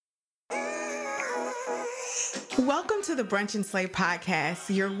Welcome to the Brunch and Slay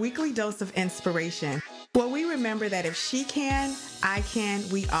podcast, your weekly dose of inspiration, where we remember that if she can, I can,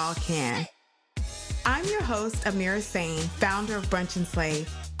 we all can. I'm your host, Amira Sane, founder of Brunch and Slay,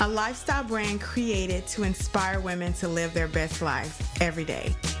 a lifestyle brand created to inspire women to live their best lives every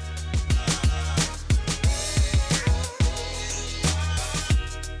day.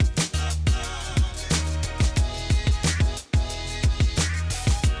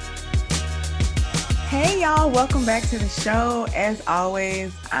 Hey y'all, welcome back to the show. As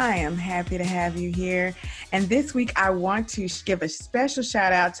always, I am happy to have you here. And this week, I want to give a special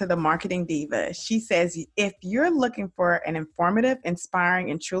shout out to the marketing diva. She says, if you're looking for an informative, inspiring,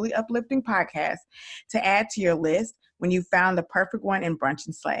 and truly uplifting podcast to add to your list when you found the perfect one in Brunch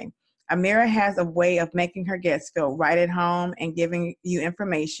and Slay, Amira has a way of making her guests feel right at home and giving you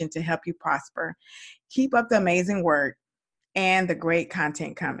information to help you prosper. Keep up the amazing work and the great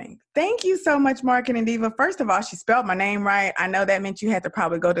content coming. Thank you so much, Marketing Diva. First of all, she spelled my name right. I know that meant you had to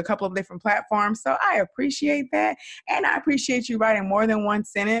probably go to a couple of different platforms, so I appreciate that. And I appreciate you writing more than one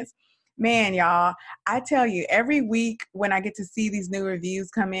sentence. Man, y'all, I tell you, every week when I get to see these new reviews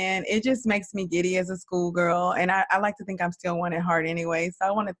come in, it just makes me giddy as a schoolgirl. And I like to think I'm still one at heart anyway. So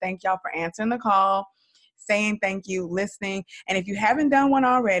I want to thank y'all for answering the call, saying thank you, listening. And if you haven't done one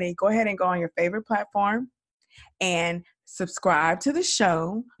already, go ahead and go on your favorite platform and subscribe to the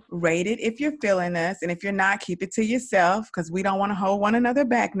show, rate it if you're feeling us, and if you're not, keep it to yourself because we don't want to hold one another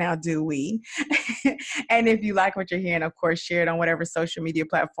back now, do we? And if you like what you're hearing, of course, share it on whatever social media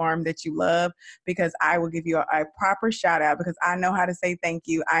platform that you love because I will give you a proper shout out because I know how to say thank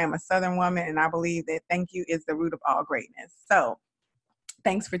you. I am a Southern woman and I believe that thank you is the root of all greatness. So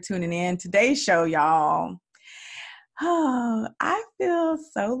thanks for tuning in. Today's show, y'all. Oh, I feel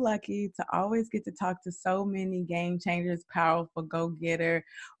so lucky to always get to talk to so many game changers, powerful go-getter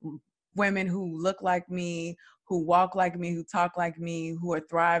women who look like me, who walk like me, who talk like me, who are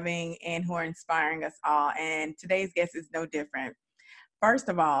thriving and who are inspiring us all. And today's guest is no different. First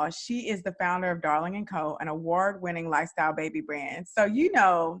of all, she is the founder of Darnley & Co., an award-winning lifestyle baby brand. So you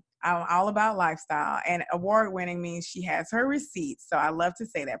know I'm all about lifestyle, and award-winning means she has her receipts. So I love to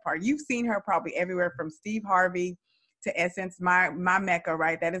say that part. You've seen her probably everywhere from Steve Harvey to Essence, my mecca,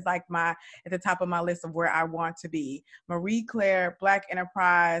 right? That is like at the top of my list of where I want to be. Marie Claire, Black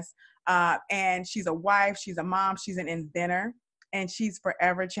Enterprise, and she's a wife, she's a mom, she's an inventor, and she's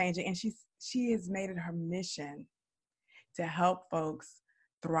forever changing. And she has made it her mission to help folks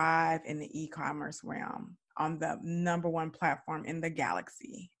thrive in the e-commerce realm on the number one platform in the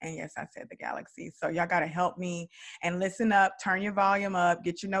galaxy. And yes, I said the galaxy. So y'all got to help me and listen up, turn your volume up,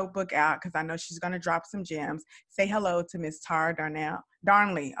 get your notebook out because I know she's going to drop some gems. Say hello to Miss Tara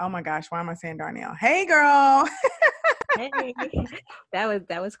Darnley. Oh my gosh, why am I saying Darnell? Hey girl. Hey,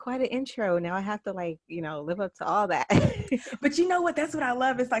 that was quite an intro. Now I have to live up to all that. But you know what? That's what I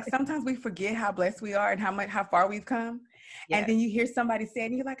love. It's like sometimes we forget how blessed we are and how far we've come. Yes. And then you hear somebody say it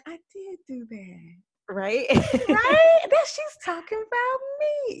and you're like, I did do that. Right? Right? That she's talking about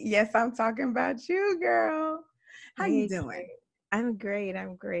me. Yes, I'm talking about you, girl. How you doing? I'm great.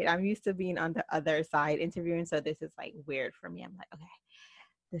 I'm used to being on the other side interviewing, so this is like weird for me. I'm like, okay,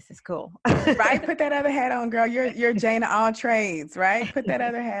 this is cool. Right? Put that other hat on, girl. You're Jane of all trades, right? Put that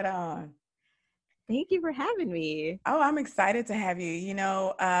other hat on. Thank you for having me. Oh, I'm excited to have you. You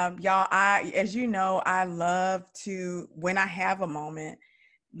know, y'all, as you know, I love to, when I have a moment,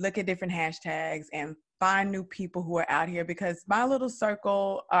 look at different hashtags and find new people who are out here because my little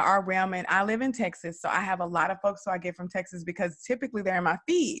circle, our realm, and I live in Texas. So I have a lot of folks who I get from Texas because typically they're in my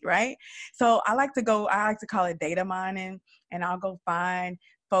feed, right? So I like to call it data mining, and I'll go find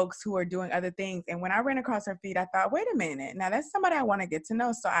folks who are doing other things. And when I ran across her feed, I thought, wait a minute, now that's somebody I want to get to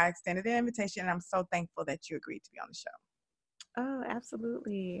know. So I extended the invitation and I'm so thankful that you agreed to be on the show. Oh,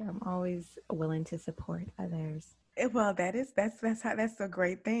 absolutely. I'm always willing to support others. Well, that's a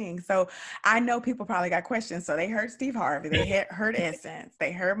great thing. So I know people probably got questions. So they heard Steve Harvey, they heard Essence,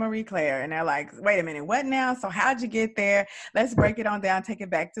 they heard Marie Claire, and they're like, wait a minute, what now? So how'd you get there? Let's break it on down, take it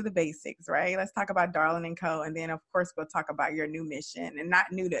back to the basics, right? Let's talk about Darnley & Co. And then of course we'll talk about your new mission, and not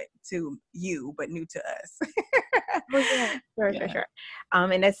new to you, but new to us. Oh, yeah, sure.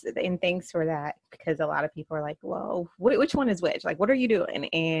 And thanks for that, because a lot of people are like, well, which one is which? Like, what are you doing?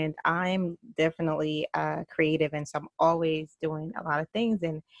 And I'm definitely creative, and so I'm always doing a lot of things.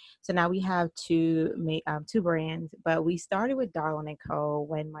 And so now we have two brands, but we started with Darnley & Co.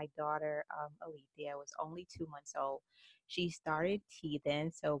 when my daughter Alethea was only 2 months old. She started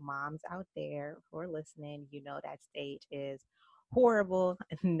teething. So moms out there who are listening, you know that stage is horrible.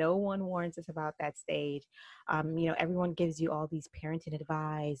 No one warns us about that stage. Everyone gives you all these parenting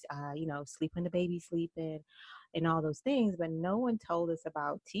advice, sleep when the baby's sleeping and all those things, but no one told us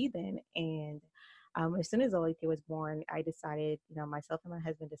about teething. And as soon as Olike was born, I decided, myself and my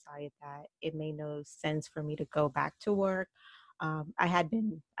husband decided that it made no sense for me to go back to work. I had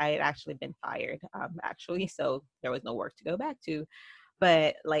actually been fired, actually, so there was no work to go back to.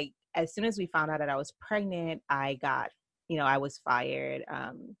 But like, as soon as we found out that I was pregnant, I was fired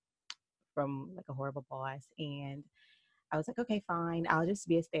from like a horrible boss. And I was like, okay, fine, I'll just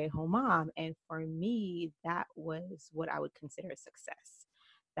be a stay-at-home mom. And for me, that was what I would consider a success.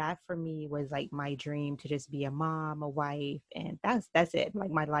 That for me was like my dream, to just be a mom, a wife, and that's it.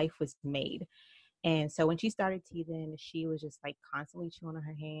 Like, my life was made. And so when she started teething, she was just like constantly chewing on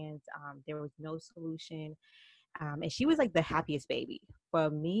her hands. There was no solution. And she was like the happiest baby. For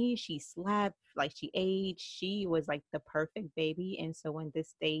me, she slept, like she ate. She was like the perfect baby. And so when this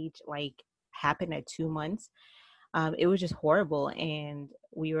stage like happened at 2 months, it was just horrible. And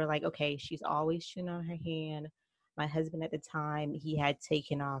we were like, okay, she's always chewing on her hand. My husband at the time, he had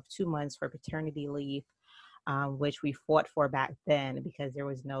taken off 2 months for paternity leave, which we fought for back then, because there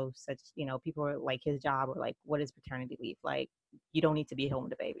was no such, people were like, his job were like, what is paternity leave? Like, you don't need to be home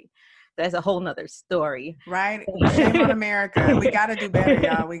with a baby. That's a whole nother story. Right? Shame on America. We got to do better,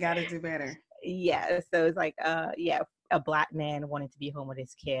 y'all. We got to do better. Yeah. So it's like, a Black man wanting to be home with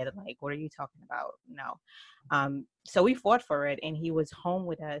his kid. Like, what are you talking about? No. So we fought for it, and he was home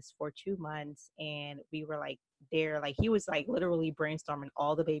with us for 2 months, and we were like there, like he was like literally brainstorming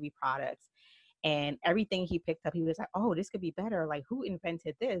all the baby products. And everything he picked up, he was like, oh, this could be better. Like, who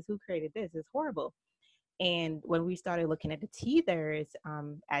invented this? Who created this? It's horrible. And when we started looking at the teethers,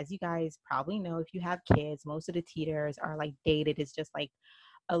 as you guys probably know, if you have kids, most of the teethers are like dated. It's just like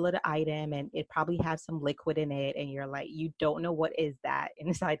a little item, and it probably has some liquid in it. And you're like, you don't know what is that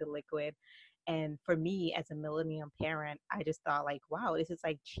inside the liquid. And for me, as a millennium parent, I just thought like, wow, this is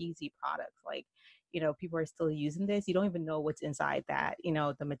like cheesy products. Like, people are still using this. You don't even know what's inside that.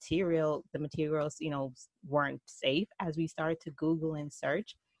 The materials, weren't safe. As we started to Google and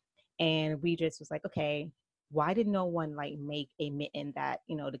search, and we just was like, okay, why did no one like make a mitten that,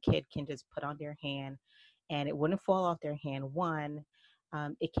 the kid can just put on their hand and it wouldn't fall off their hand? One,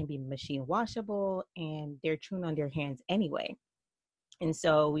 it can be machine washable, and they're chewing on their hands anyway. And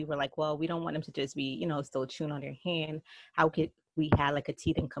so we were like, well, we don't want them to just be, still chewing on their hand. How could we had like a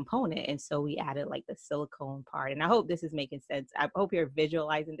teething component? And so we added like the silicone part. And I hope this is making sense. I hope you're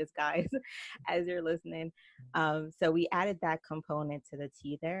visualizing this, guys, as you're listening. So we added that component to the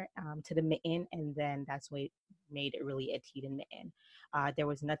teether, to the mitten, and then that's what made it really a teething mitten. There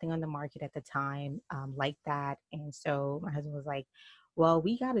was nothing on the market at the time like that. And so my husband was like, well,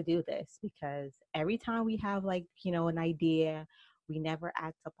 we got to do this, because every time we have like, an idea, we never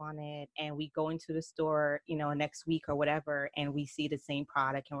act up on it, and we go into the store, next week or whatever, and we see the same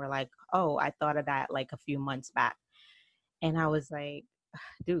product, and we're like, oh, I thought of that like a few months back. And I was like,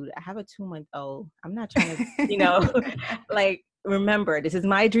 dude, I have a 2-month-old. I'm not trying to, like, remember, this is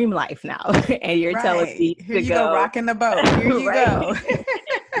my dream life now. And you're telling me Here to you go rocking the boat. Here you go.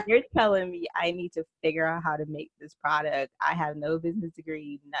 You're telling me I need to figure out how to make this product. I have no business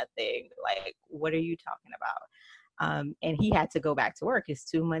degree, nothing. Like, what are you talking about? And he had to go back to work. His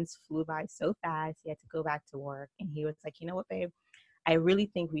 2 months flew by so fast. He had to go back to work. And he was like, you know what, babe? I really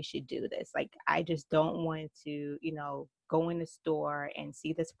think we should do this. Like, I just don't want to, go in the store and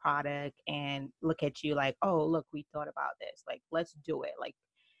see this product and look at you like, oh, look, we thought about this. Like, let's do it. Like,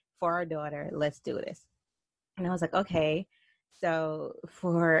 for our daughter, let's do this. And I was like, okay. So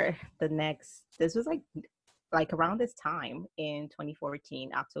for this was like around this time in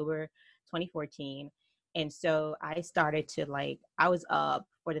 2014, October 2014. And so I started to I was up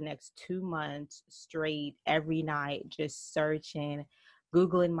for the next 2 months straight every night, just searching,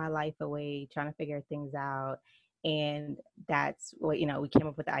 Googling my life away, trying to figure things out. And that's what, we came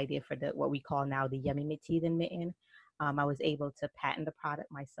up with the idea for what we call now the Yummy Teething Mitten. I was able to patent the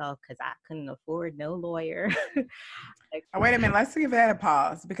product myself because I couldn't afford no lawyer. Wait a minute, let's give that a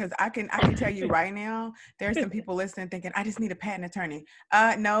pause, because I can tell you right now, there's some people listening thinking, I just need a patent attorney.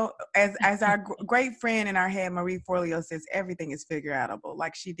 No, as our great friend in our head, Marie Forleo, says, everything is figure outable.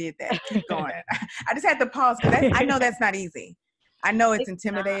 Like, she did that. Keep going. I just had to pause because I know that's not easy. I know it's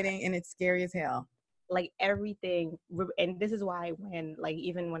intimidating and it's scary as hell. Like, everything. And this is why when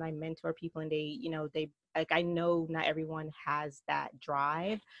even when I mentor people and they I know not everyone has that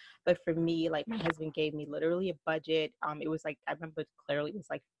drive, but for me, like, my husband gave me literally a budget. It was like, I remember clearly, it was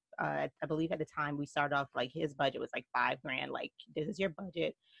like I believe at the time we started off, like, his budget was like $5,000. Like, this is your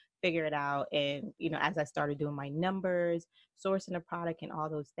budget, figure it out. And, as I started doing my numbers, sourcing the product and all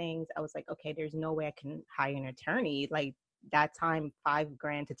those things, I was like, okay, there's no way I can hire an attorney. Like that time, 5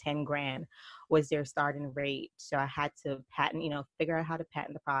 grand to 10 grand was their starting rate. So I had to patent, figure out how to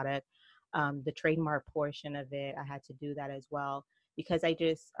patent the product. The trademark portion of it, I had to do that as well, because I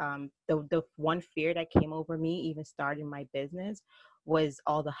just, the one fear that came over me even starting my business was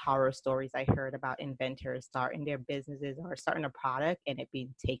all the horror stories I heard about inventors starting their businesses or starting a product and it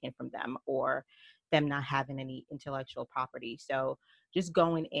being taken from them, or them not having any intellectual property. So just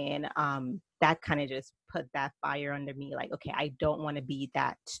going in, that kind of just put that fire under me. Like, okay, I don't want to be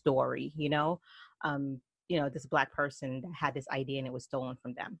that story, this Black person that had this idea and it was stolen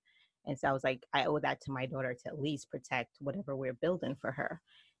from them. And so I was like, I owe that to my daughter to at least protect whatever we're building for her.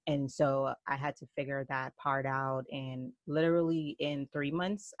 And so I had to figure that part out. And literally in 3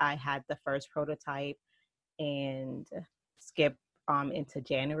 months, I had the first prototype, and skip into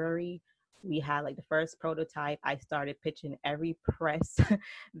January. We had like the first prototype. I started pitching every press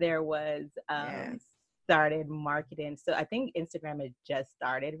there was, Yes. started marketing. So I think Instagram had just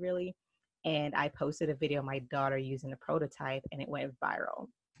started really. And I posted a video of my daughter using the prototype and it went viral.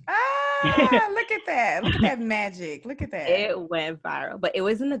 Look at that. Look at that magic. Look at that. It went viral, but it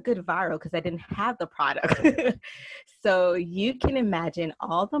wasn't a good viral because I didn't have the product. So you can imagine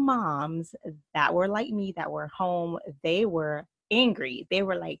all the moms that were like me, that were home, they were angry. They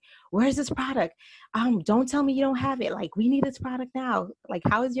were like, where's this product? Don't tell me you don't have it. Like, we need this product now. Like,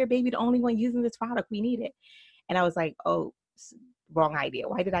 how is your baby the only one using this product? We need it. And I was like, oh, wrong idea.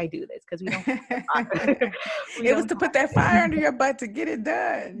 Why did I do this? Because we don't have the product. It was to put that fire under your butt to get it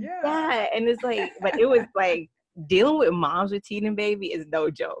done. Yeah. And it's like, but it was like, dealing with moms with teething baby is no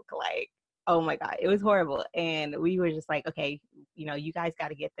joke. Like, oh my God, it was horrible. And we were just like, okay, you guys got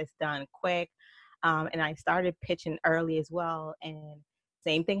to get this done quick. And I started pitching early as well. And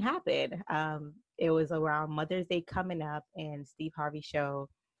same thing happened. It was around Mother's Day coming up, and Steve Harvey show,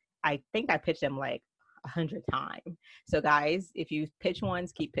 I think I pitched them like 100 times. So guys, if you pitch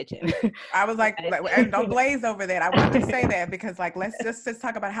once, keep pitching. I was like, don't blaze over that. I want to say that because like, let's just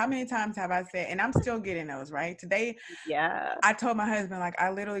talk about how many times have I said, and I'm still getting those, right? Today, yeah. I told my husband, like, I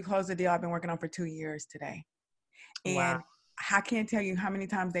literally closed a deal I've been working on for 2 years today. And wow. I can't tell you how many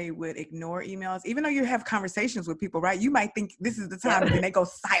times they would ignore emails, even though you have conversations with people, right? You might think this is the time, but then they go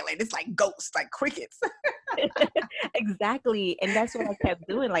silent. It's like ghosts, like crickets. Exactly. And that's what I kept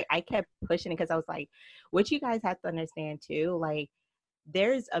doing. Like, I kept pushing it because I was like, what you guys have to understand too, like,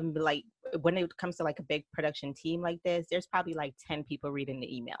 there's like, when it comes to like a big production team like this, there's probably like 10 people reading the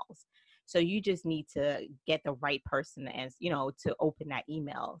emails. So you just need to get the right person as, to open that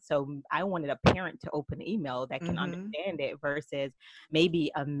email. So I wanted a parent to open the email that can understand it versus maybe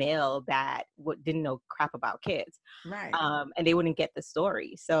a male that didn't know crap about kids. Right. And they wouldn't get the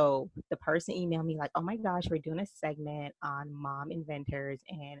story. So the person emailed me like, oh my gosh, we're doing a segment on mom inventors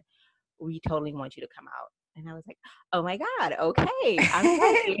and we totally want you to come out. And I was like, oh my God, okay, I'm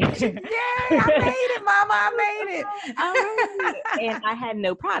ready. Yay, I made it, Mama, I made it. And I had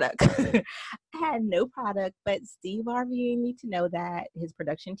no product. But Steve Harvey didn't need to know that. His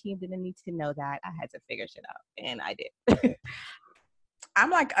production team didn't need to know that. I had to figure shit out, and I did. I'm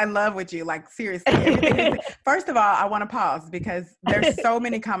like in love with you, like seriously. First of all, I want to pause because there's so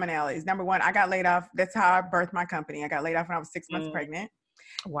many commonalities. Number one, I got laid off. That's how I birthed my company. I got laid off when I was 6 months pregnant.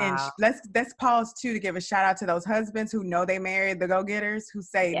 Wow. And let's pause too to give a shout out to those husbands who know they married the go-getters who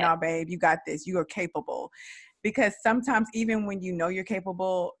say, no, babe, you got this. You are capable. Because sometimes even when you know you're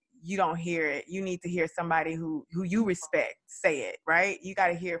capable, you don't hear it. You need to hear somebody who you respect say it, right? You got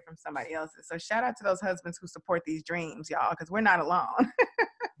to hear it from somebody else. So shout out to those husbands who support these dreams, y'all, because we're not alone.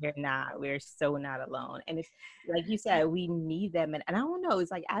 We're not. We're so not alone. And it's like you said, we need them. And I don't know,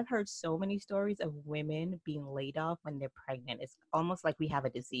 it's like I've heard so many stories of women being laid off when they're pregnant. It's almost like we have a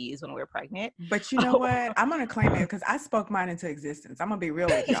disease when we're pregnant. But you know what? I'm going to claim it because I spoke mine into existence. I'm going to be real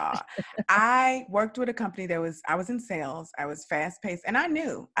with y'all. I worked with a company I was in sales. I was fast paced. And I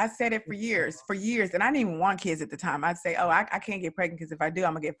knew. I said it for years. And I didn't even want kids at the time. I'd say, oh, I can't get pregnant because if I do,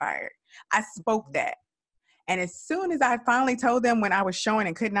 I'm going to get fired. I spoke that. And as soon as I finally told them when I was showing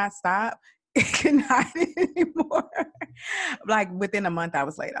and could not stop, it could not anymore. Like within a month, I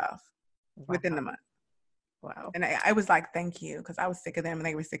was laid off. Wow. Within the month. Wow. And I was like, thank you, because I was sick of them and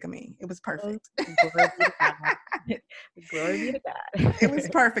they were sick of me. It was perfect. Glory be to God. It was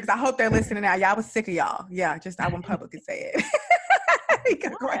perfect. I hope they're listening now. Y'all was sick of y'all. Yeah, just I won't publicly say it.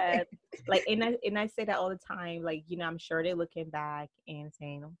 Yeah. Like, and I say that all the time. Like, I'm sure they're looking back and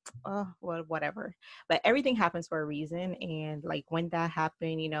saying, oh, well, whatever. But everything happens for a reason. And like when that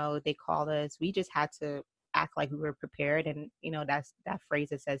happened, they called us. We just had to act like we were prepared. And, that phrase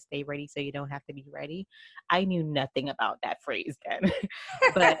that says, stay ready so you don't have to be ready. I knew nothing about that phrase then,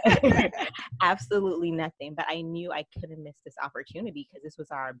 but absolutely nothing. But I knew I couldn't miss this opportunity because this was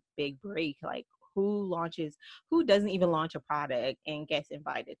our big break. Like, who doesn't even launch a product and gets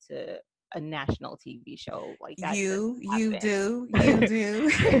invited to a national TV show? Like, that You doesn't do.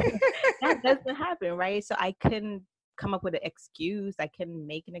 that doesn't happen, right? So I couldn't come up with an excuse. I couldn't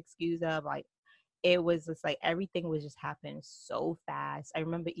make an excuse of, like, it was just like everything was just happening so fast. I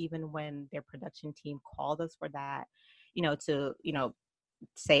remember even when their production team called us for that, to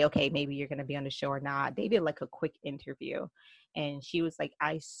say, okay, maybe you're going to be on the show or not. They did like a quick interview, and she was like,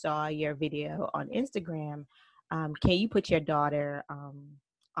 I saw your video on Instagram. Can you put your daughter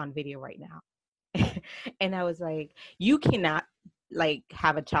on video right now? And I was like, you cannot like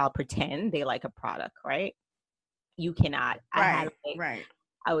have a child pretend they like a product, right? You cannot. Right.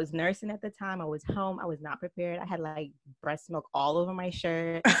 I was nursing at the time. I was home. I was not prepared. I had like breast milk all over my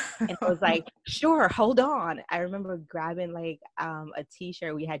shirt. And I was like, sure, hold on. I remember grabbing like a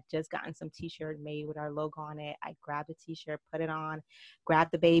t-shirt. We had just gotten some t-shirt made with our logo on it. I grabbed the t-shirt, put it on,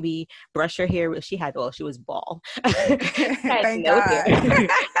 grabbed the baby, brushed her hair. She was bald. Thank God.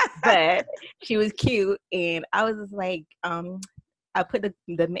 But she was cute. And I was just like, I put the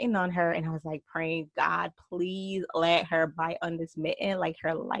mitten on her, and I was like praying, God, please let her bite on this mitten. Like,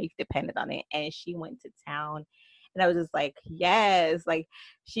 her life depended on it. And she went to town. And I was just like, yes. Like,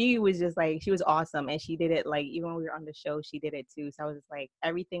 she was awesome. And she did it, like, even when we were on the show, she did it too. So I was just like,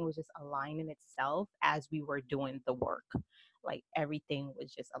 everything was just aligning itself as we were doing the work. Like, everything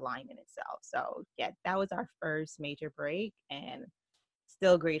was just aligning itself. So yeah, that was our first major break, and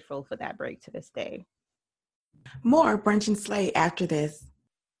still grateful for that break to this day. More Brunch and Slay after this.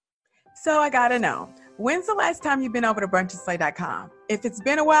 So I gotta know, when's the last time you've been over to brunchandslay.com? If it's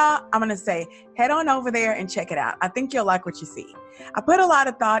been a while, I'm gonna say, head on over there and check it out. I think you'll like what you see. I put a lot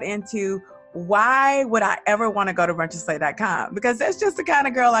of thought into why would I ever want to go to brunchandslay.com? Because that's just the kind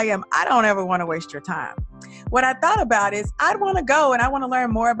of girl I am. I don't ever want to waste your time. What I thought about is I'd want to go and I want to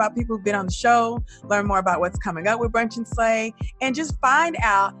learn more about people who've been on the show, learn more about what's coming up with Brunch and Slay, and just find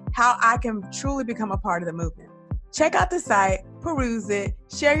out how I can truly become a part of the movement. Check out the site, peruse it,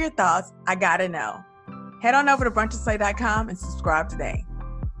 share your thoughts. I gotta know. Head on over to brunchandslay.com and subscribe today.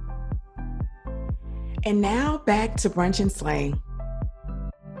 And now back to Brunch and Slay.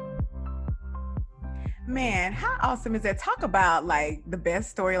 Man, how awesome is that? Talk about like the best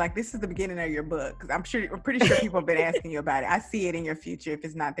story. Like, this is the beginning of your book, because I'm pretty sure people have been asking you about it. I see it in your future if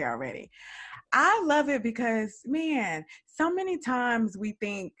it's not there already. I love it because, man, so many times we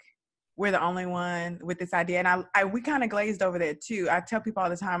think we're the only one with this idea. And we kind of glazed over that too. I tell people all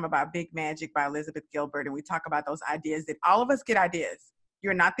the time about Big Magic by Elizabeth Gilbert, and we talk about those ideas that all of us get ideas.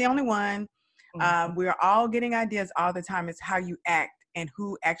 You're not the only one. Mm-hmm. We're all getting ideas all the time. It's how you act and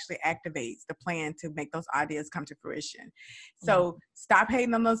who actually activates the plan to make those ideas come to fruition. So stop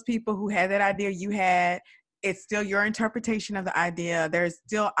hating on those people who had that idea you had. It's still your interpretation of the idea. There's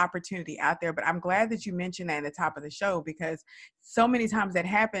still opportunity out there, but I'm glad that you mentioned that at the top of the show, because so many times that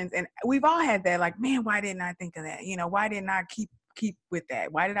happens, and we've all had that, like, man, why didn't I think of that? Why didn't I keep with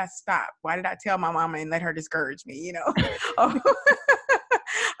that? Why did I stop? Why did I tell my mama and let her discourage me?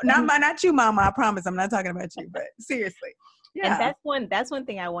 Not you, mama, I promise I'm not talking about you, but seriously. Yeah. And that's one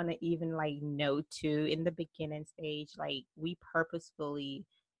thing I want to even like note too. In the beginning stage, like, we purposefully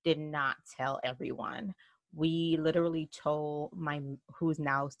did not tell everyone. We literally told who's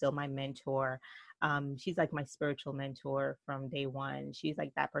now still my mentor. She's like my spiritual mentor from day one. She's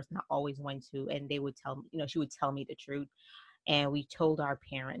like that person I always went to, and they would tell me, she would tell me the truth. And we told our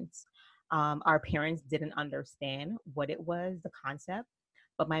parents. Our parents didn't understand what it was, the concept.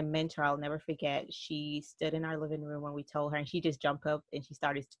 But my mentor, I'll never forget, she stood in our living room when we told her, and she just jumped up and she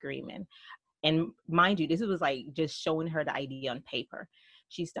started screaming. And mind you, this was like just showing her the idea on paper.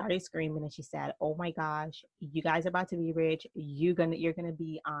 She started screaming and she said, "Oh my gosh, you guys are about to be rich. You're gonna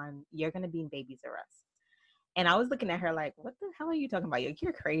be in Babies R Us." And I was looking at her like, "What the hell are you talking about?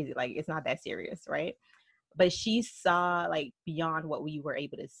 You're crazy. Like, it's not that serious, right?" But she saw like beyond what we were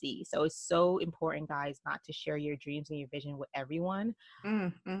able to see. So it's so important, guys, not to share your dreams and your vision with everyone,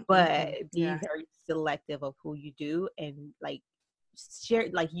 but be very selective of who you do, and like share,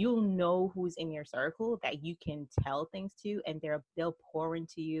 like, you'll know who's in your circle that you can tell things to, and they'll pour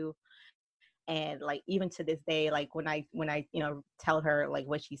into you. And like, even to this day, like when I tell her like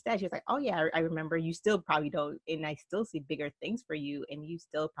what she said, she's like, "Oh yeah, I remember. You still probably don't, and I still see bigger things for you, and you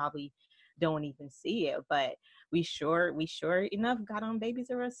still probably don't even see it." But we sure enough got on Babies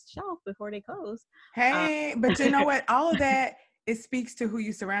R Us shelf before they closed. Hey, but you know what? All of that it speaks to who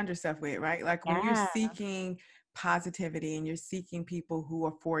you surround yourself with, right? Like when you're Yeah, seeking positivity and you're seeking people who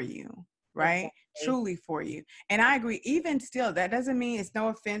are for you, right? exactly. Truly for you. And I agree, even still, that doesn't mean, it's no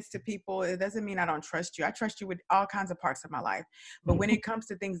offense to people. It doesn't mean I don't trust you. I trust you with all kinds of parts of my life. But when it comes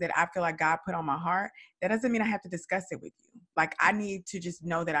to things that I feel like God put on my heart, that doesn't mean I have to discuss it with you. Like I need to just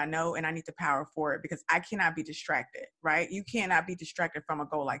know that I know, and I need the power for it, because I cannot be distracted, right? You cannot be distracted from a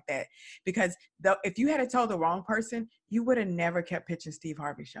goal like that, because if you had told the wrong person, you would have never kept pitching Steve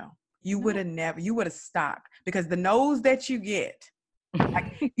Harvey show. You would No. have never, you would have stopped, because the no's that you get,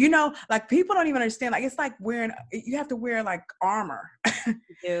 like, you know, like people don't even understand. Like, it's like wearing, you have to wear like armor, You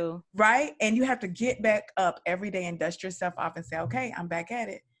do. right? And you have to get back up every day and dust yourself off and say, okay, I'm back at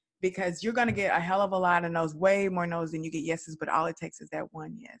it. Because you're going to get a hell of a lot of no's, way more no's than you get yeses. But all it takes is that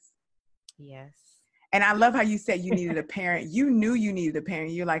one yes. Yes. And I love how you said you needed a parent. You knew you needed a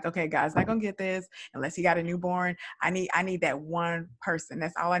parent. You're like, okay, God's not gonna get this unless he got a newborn. I need that one person.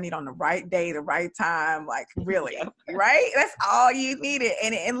 That's all I need on the right day, the right time. Like really, Yep. right? That's all you needed.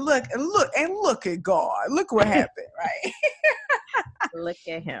 And look at God. Look what happened, right? Look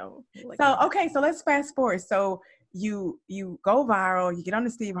at him. Look So at him. okay, so let's fast forward. So you go viral, you get on the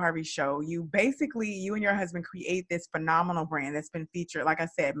Steve Harvey show. You and your husband create this phenomenal brand that's been featured, like I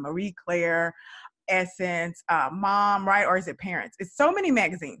said, Marie Claire, Essence, Mom, right? Or is it Parents? It's so many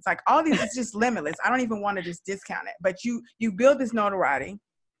magazines. Like all these, it's just limitless. I don't even want to just discount it. But you build this notoriety.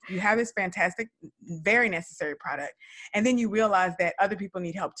 You have this fantastic, very necessary product. And then you realize that other people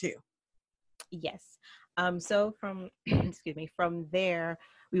need help too. Yes. So from excuse me, from there,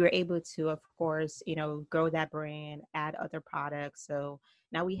 we were able to, of course, grow that brand, add other products. So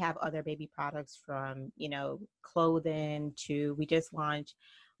now we have other baby products from, clothing to, we just launched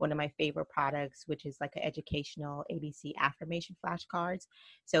one of my favorite products, which is like an educational ABC affirmation flashcards.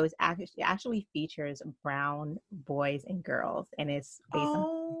 So it actually features brown boys and girls, and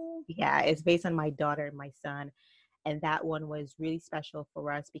Oh, it's based on my daughter and my son. And that one was really special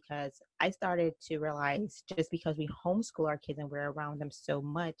for us because I started to realize, just because we homeschool our kids and we're around them so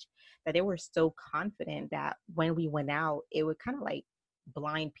much, that they were so confident that when we went out, it would kind of like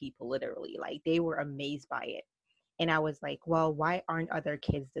blind people, literally. Like they were amazed by it. And I was like, well, why aren't other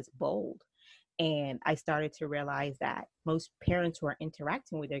kids this bold? And I started to realize that most parents weren't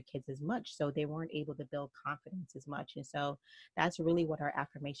interacting with their kids as much, so they weren't able to build confidence as much. And so that's really what our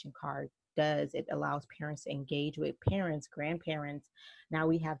affirmation card does. It allows parents to engage with parents, grandparents. Now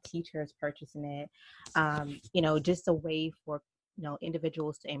we have teachers purchasing it. Just a way for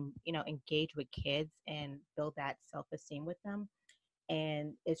individuals to engage with kids and build that self-esteem with them.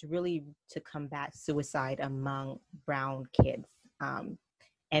 And it's really to combat suicide among brown kids.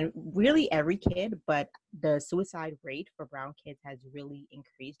 And really every kid, but the suicide rate for brown kids has really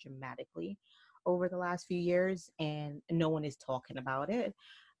increased dramatically over the last few years, and no one is talking about it.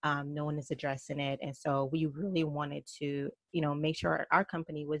 No one is addressing it. And so we really wanted to, make sure our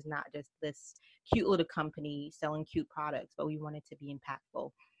company was not just this cute little company selling cute products, but we wanted to be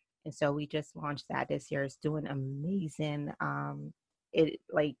impactful. And so we just launched that this year. It's doing amazing. It,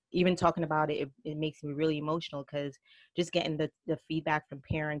 like, even talking about it makes me really emotional, because just getting the feedback from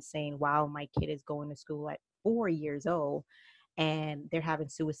parents saying, wow, my kid is going to school at 4 years old and they're having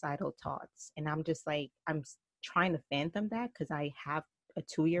suicidal thoughts. And I'm just like, I'm trying to fathom that, because I have a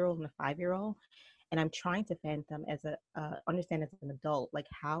 2-year-old and a 5-year-old, and I'm trying to fathom as understand as an adult, like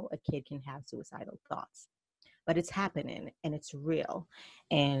how a kid can have suicidal thoughts. But it's happening and it's real.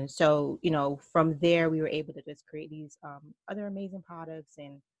 And so, from there, we were able to just create these other amazing products.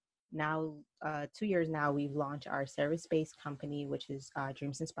 And now, 2 years now, we've launched our service-based company, which is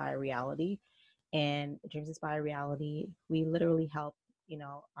Dreams Inspire Reality. And Dreams Inspire Reality, we literally help,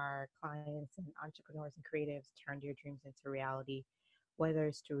 our clients and entrepreneurs and creatives turn their dreams into reality, whether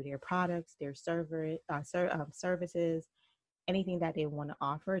it's through their products, their services, anything that they want to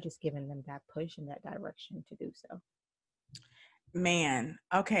offer, just giving them that push and that direction to do so. man.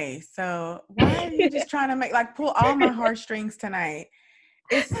 Okay, so why are you just trying to pull all my heartstrings tonight?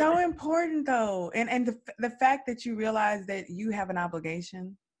 It's so important though. And the fact that you realize that you have an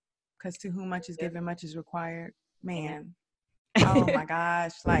obligation, because to whom much is given, much is required. Man. Oh my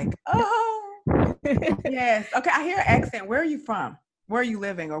gosh. Oh yes. Okay, I hear an accent. Where are you from? Where are you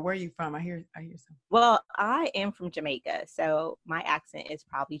living, or where are you from? I hear some. Well, I am from Jamaica, so my accent is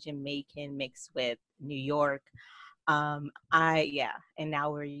probably Jamaican mixed with New York. And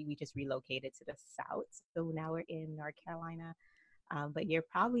now we just relocated to the South, so now we're in North Carolina. But you're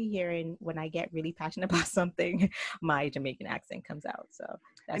probably hearing, when I get really passionate about something, my Jamaican accent comes out. So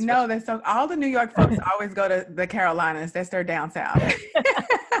that's so. All the New York folks always go to the Carolinas. That's their down south.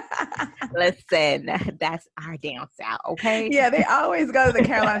 Listen, that's our down south, okay? Yeah, they always go to the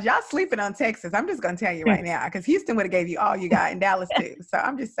Carolinas. Y'all sleeping on Texas. I'm just going to tell you right now, because Houston would have gave you all you got in Dallas too. So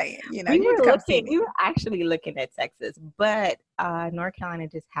I'm just saying, you know, you need to come see me. We were actually looking at Texas, but North Carolina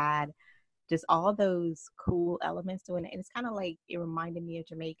just had just all those cool elements to it. And it's kind of like, it reminded me of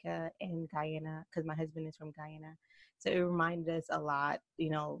Jamaica and Guyana, because my husband is from Guyana. So it reminded us a lot, you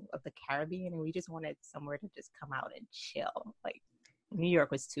know, of the Caribbean. And we just wanted somewhere to just come out and chill. Like, New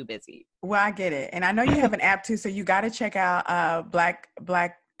York was too busy. Well, I get it. And I know you have an app too. So you got to check out Black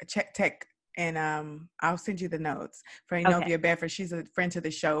Tech. And I'll send you the notes for Novia Bedford. She's a friend to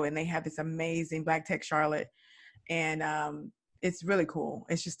the show, and they have this amazing Black Tech Charlotte. And it's really cool.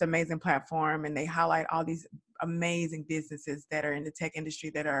 It's just an amazing platform, and they highlight all these amazing businesses that are in the tech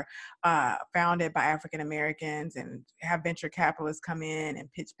industry that are founded by African Americans, and have venture capitalists come in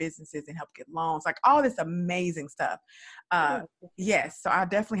and pitch businesses and help get loans, like all this amazing stuff. Yes, so I'll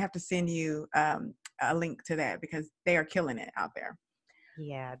definitely have to send you a link to that, because they are killing it out there.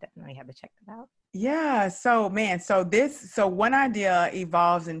 Yeah, definitely have to check that out. Yeah. So man, so one idea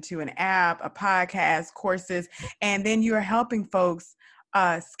evolves into an app, a podcast, courses, and then you're helping folks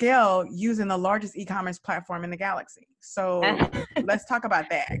scale using the largest e-commerce platform in the galaxy. So let's talk about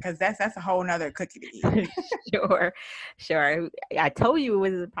that, because that's a whole nother cookie to eat. Sure. I told you we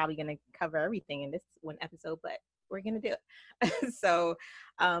was probably going to cover everything in this one episode, but we're going to do it. So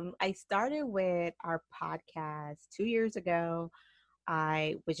I started with our podcast 2 years ago.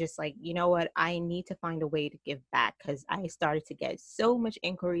 I was just like, you know what, I need to find a way to give back, because I started to get so much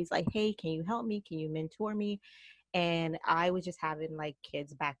inquiries like, hey, can you help me? Can you mentor me? And I was just having like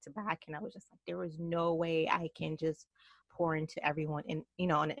kids back to back. And I was just like, there was no way I can just pour into everyone in, you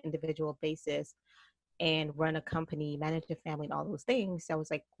know, on an individual basis and run a company, manage a family and all those things. So I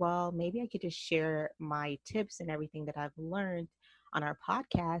was like, well, maybe I could just share my tips and everything that I've learned on our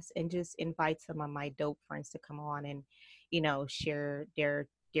podcast, and just invite some of my dope friends to come on and, you know, share their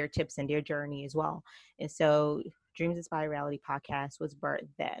tips and their journey as well. And so Dreams Inspire Reality podcast was birthed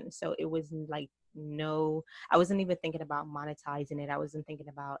then. So it was like, I wasn't even thinking about monetizing it. I wasn't thinking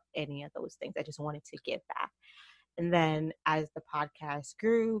about any of those things. I just wanted to give back. And then as the podcast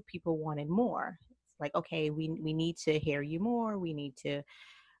grew, people wanted more. It's like, okay, we need to hear you more. We need to,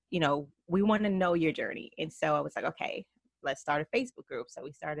 you know, we want to know your journey. And so I was like, okay, let's start a Facebook group. So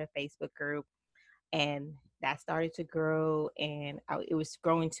we started a Facebook group, and that started to grow, and it was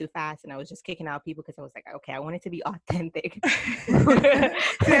growing too fast, and I was just kicking out people because I was like, okay, I want it to be authentic. See,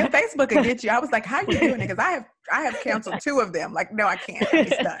 that Facebook could get you. I was like, how are you doing it? Because I have canceled 2 of them. Like, no, I can't.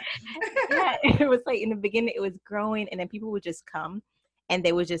 It's done. Yeah, it was like in the beginning, it was growing, and then people would just come, and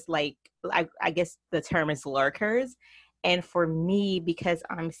they would just like, I guess the term is lurkers. And for me, because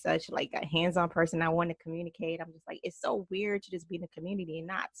I'm such like a hands-on person, I want to communicate. I'm just like, it's so weird to just be in the community and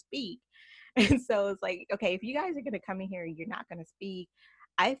not speak. And so it's like, okay, if you guys are going to come in here and you're not going to speak,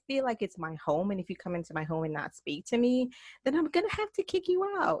 I feel like it's my home. And if you come into my home and not speak to me, then I'm going to have to kick you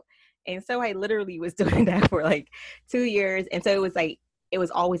out. And so I literally was doing that for like 2 years. And so it was like, it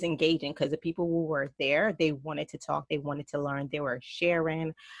was always engaging, because the people who were there, they wanted to talk, they wanted to learn, they were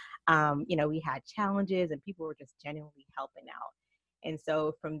sharing. You know, we had challenges, and people were just genuinely helping out. And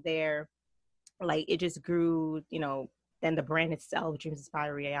so from there, like, it just grew, you know. Then the brand itself, Dreams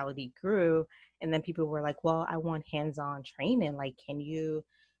Inspire Reality, grew. And then people were like, well, I want hands-on training. Like, can you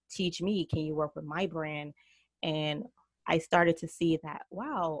teach me? Can you work with my brand? And I started to see that,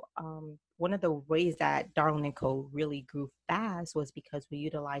 wow, one of the ways that Darnley & Co. really grew fast was because we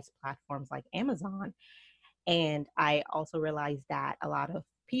utilized platforms like Amazon. And I also realized that a lot of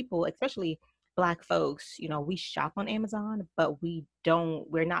people, especially Black folks, you know, we shop on Amazon, but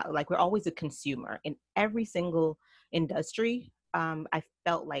we're not like, we're always a consumer in every single industry. I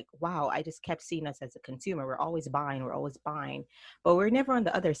felt like, wow, I just kept seeing us as a consumer. We're always buying, but we're never on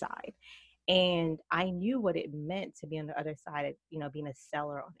the other side. And I knew what it meant to be on the other side of, you know, being a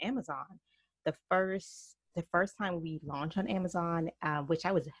seller on Amazon. The first time we launched on Amazon, which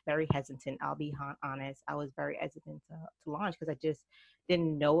I was very hesitant, I'll be honest, I was very hesitant to launch, because I just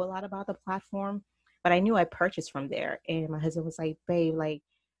didn't know a lot about the platform, but I knew I purchased from there. And my husband was like, babe, like,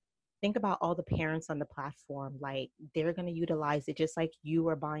 think about all the parents on the platform. Like, they're going to utilize it just like you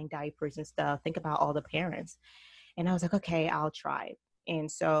are buying diapers and stuff. Think about all the parents. And I was like, okay, I'll try.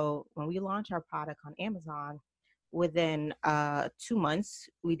 And so when we launched our product on Amazon, within 2 months,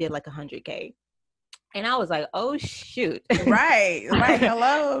 we did like 100K. And I was like, oh, shoot. Right. Like,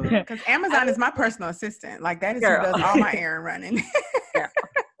 hello. Because Amazon is my personal assistant. Like, that is who does all my errand running. I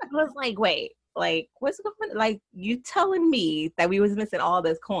was like, wait, Like, what's going on? Like, you telling me that we was missing all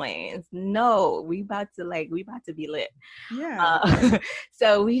those coins? No, we about to be lit. Yeah.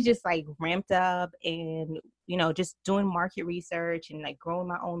 So we just like ramped up and, just doing market research and like growing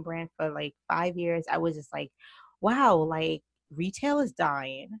my own brand for like 5 years. I was just like, wow, like retail is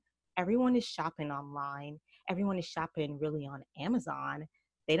dying. Everyone is shopping online. Everyone is shopping really on Amazon.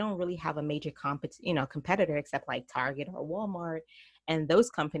 They don't really have a major competitor except like Target or Walmart. And those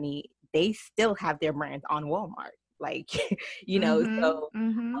companies, they still have their brands on Walmart. Like, so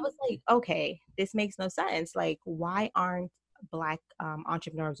I was like, okay, this makes no sense. Like, why aren't Black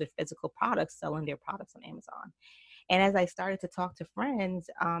entrepreneurs with physical products selling their products on Amazon? And as I started to talk to friends,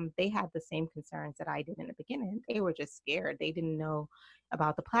 they had the same concerns that I did in the beginning. They were just scared. They didn't know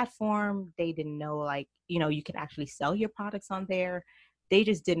about the platform. They didn't know, like, you can actually sell your products on there. They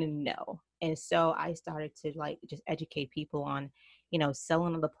just didn't know. And so I started to like just educate people on,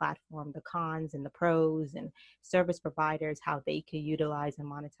 selling on the platform, the cons and the pros, and service providers, how they could utilize and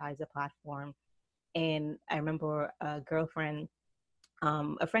monetize the platform. And I remember a friend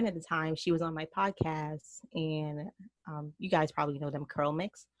at the time, she was on my podcast, and you guys probably know them, Curl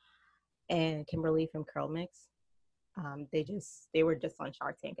Mix, and Kimberly from Curl Mix. They were just on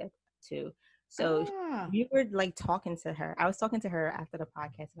Shark Tank too. So we were like talking to her. I was talking to her after the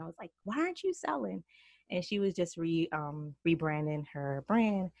podcast, and I was like, "Why aren't you selling?" And she was just rebranding her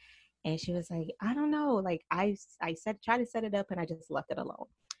brand, and she was like, "I don't know. Like I said, try to set it up, and I just left it alone."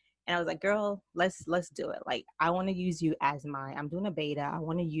 And I was like, girl, let's do it. Like, I want to use you as I'm doing a beta. I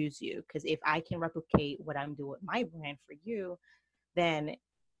want to use you because if I can replicate what I'm doing with my brand for you, then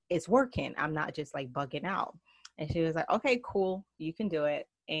it's working. I'm not just like bugging out. And she was like, okay, cool. You can do it.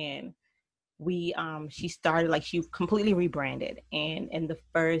 And she started, like, she completely rebranded. And in the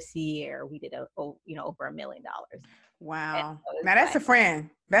first year we did over $1 million. Wow. Now that's a friend.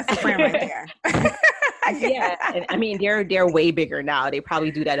 That's a friend right there. Yeah. And I mean, they're way bigger now. They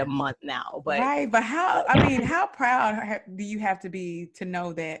probably do that a month now, but right. But how proud do you have to be to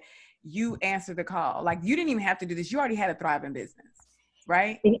know that you answered the call? Like, you didn't even have to do this. You already had a thriving business,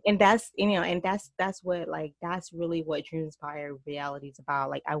 right? And that's, that's what, like, that's really what Dream Inspire Reality is about.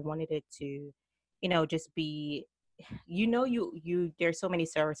 Like, I wanted it to, just be, there's so many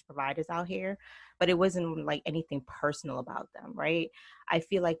service providers out here, but it wasn't like anything personal about them, right? I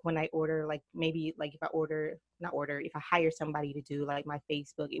feel like when I order, like, maybe like if I hire somebody to do like my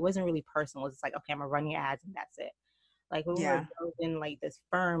Facebook, it wasn't really personal. It's like, okay, I'm gonna run your ads and that's it. Like, when we were building like this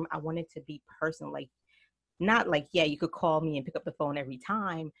firm, I wanted to be personal. Like, not like, yeah, you could call me and pick up the phone every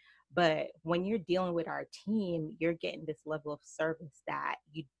time, but when you're dealing with our team, you're getting this level of service that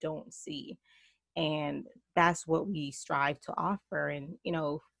you don't see. And that's what we strive to offer. And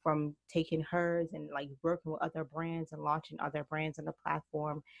from taking hers and like working with other brands and launching other brands on the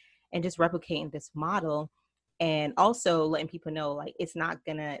platform and just replicating this model, and also letting people know, like, it's not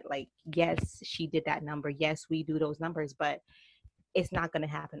gonna, like, yes, she did that number, yes, we do those numbers, but it's not going to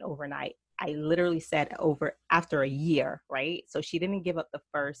happen overnight. I literally said over after a year, right? So she didn't give up the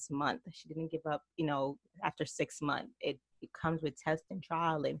first month. She didn't give up, after 6 months. It comes with test and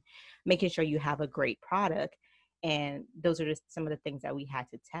trial and making sure you have a great product. And those are just some of the things that we had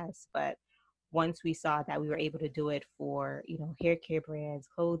to test. But once we saw that we were able to do it for, hair care brands,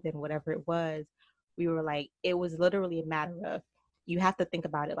 clothing, whatever it was, we were like, it was literally a matter of, you have to think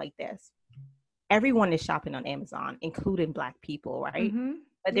about it like this. Everyone is shopping on Amazon, including Black people, right? Mm-hmm.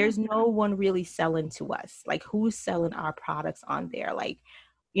 But there's no one really selling to us. Like, who's selling our products on there? Like,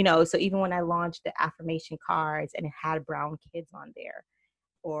 so even when I launched the affirmation cards and it had brown kids on there,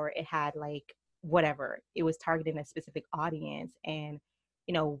 or it had like whatever, it was targeting a specific audience. And,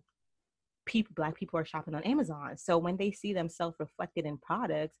 Black people are shopping on Amazon. So when they see themselves reflected in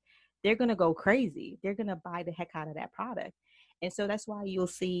products, they're going to go crazy. They're going to buy the heck out of that product. And so that's why you'll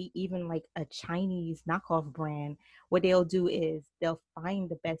see even like a Chinese knockoff brand, what they'll do is they'll find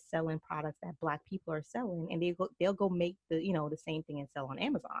the best selling products that Black people are selling, and they'll go make the same thing and sell on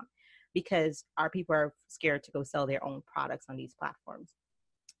Amazon, because our people are scared to go sell their own products on these platforms.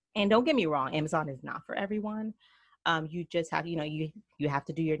 And don't get me wrong, Amazon is not for everyone. You just have, you have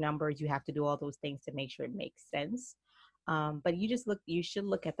to do your numbers. You have to do all those things to make sure it makes sense. But you should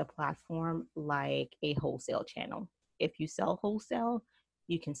look at the platform like a wholesale channel. If you sell wholesale,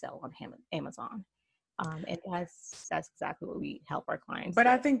 you can sell on Amazon. And that's exactly what we help our clients But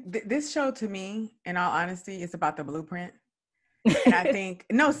with. I think this show, to me, in all honesty, is about the blueprint. And I think,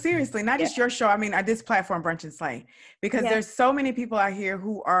 no, seriously, not just your show. I mean, this platform, Brunch and Slay, because there's so many people out here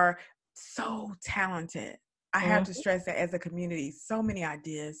who are so talented, I have to stress that as a community, so many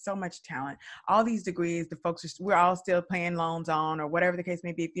ideas, so much talent, all these degrees, the folks, we're all still paying loans on, or whatever the case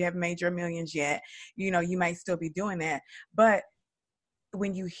may be. If you haven't made your millions yet, you know, you might still be doing that. But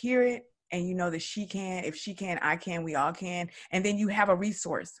when you hear it and you know that she can, if she can, I can, we all can. And then you have a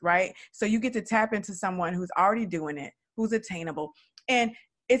resource, right? So you get to tap into someone who's already doing it, who's attainable. And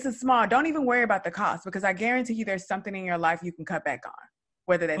it's a small, don't even worry about the cost, because I guarantee you there's something in your life you can cut back on.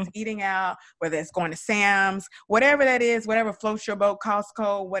 Whether that's eating out, whether it's going to Sam's, whatever that is, whatever floats your boat,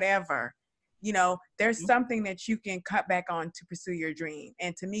 Costco, whatever, you know, there's something that you can cut back on to pursue your dream.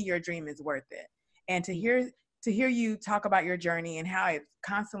 And to me, your dream is worth it. And to hear you talk about your journey and how it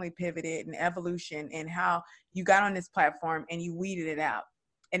constantly pivoted and evolution and how you got on this platform and you weeded it out.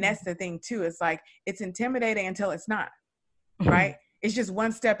 And that's the thing too. It's like, it's intimidating until it's not, right? It's just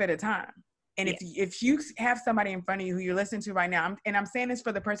one step at a time. And if you have somebody in front of you who you're listening to right now, I'm saying this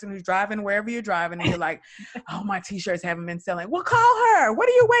for the person who's driving wherever you're driving, and you're like, oh, my t-shirts haven't been selling. Well, call her. What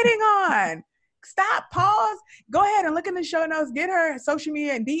are you waiting on? Stop, pause, go ahead and look in the show notes, get her social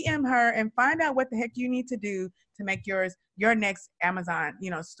media and DM her and find out what the heck you need to do to make your next Amazon,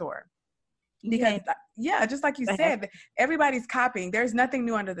 you know, store. Because just like you said, everybody's copying. There's nothing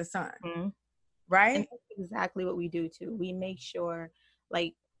new under the sun. Right? And that's exactly what we do too. We make sure,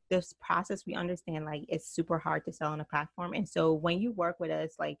 like, this process, we understand, like, it's super hard to sell on a platform. And so when you work with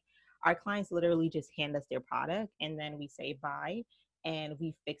us, like, our clients literally just hand us their product and then we say bye, and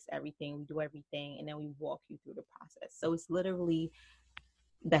we fix everything, we do everything, and then we walk you through the process. So it's literally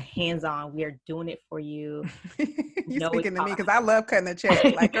the hands-on. We are doing it for you. You're speaking to me because I love cutting the check.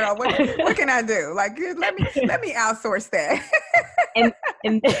 Like, girl, what can I do? Like, let me outsource that.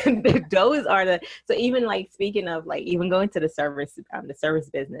 and those are so even, like, speaking of, like, even going to the service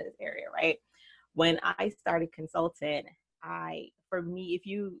business area, right? When I started consulting, for me,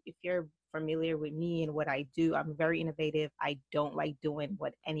 if you're familiar with me and what I do, I'm very innovative. I don't like doing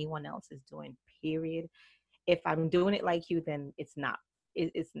what anyone else is doing, period. If I'm doing it like you, then it's not.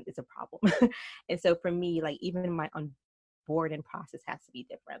 It's a problem. And so for me, like, even my onboarding process has to be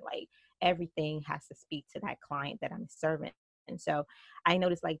different. Like, everything has to speak to that client that I'm serving. And so I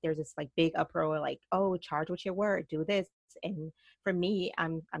noticed, like, there's this, like, big uproar, like, oh, charge with your word, do this. And for me,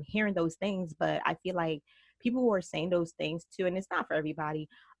 I'm hearing those things, but I feel like people who are saying those things too, and it's not for everybody.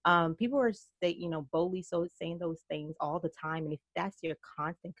 People are boldly saying those things all the time. And if that's your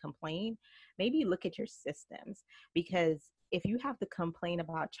constant complaint, maybe look at your systems, because if you have to complain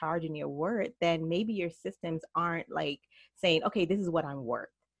about charging your word, then maybe your systems aren't, like, saying, okay, this is what I'm worth.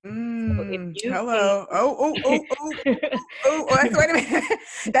 So hello. Wait a minute.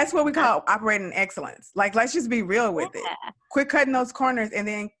 That's what we call operating excellence. Like, let's just be real with it. Quit cutting those corners and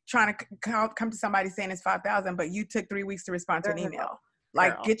then trying to come to somebody saying it's 5,000, but you took 3 weeks to respond to an email.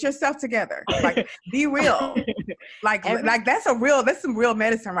 Like, get yourself together. Like, be real. Like that's some real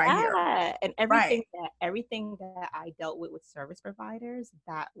medicine right here. And everything that I dealt with service providers,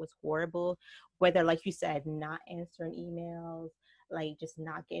 that was horrible. Whether, like you said, not answering emails, like, just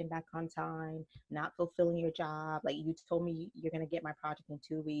not getting back on time, not fulfilling your job. Like, you told me you're going to get my project in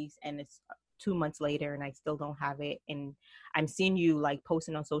 2 weeks, and it's 2 months later and I still don't have it. And I'm seeing you, like,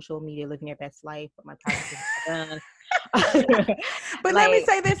 posting on social media, living your best life, but my project is not done. But let me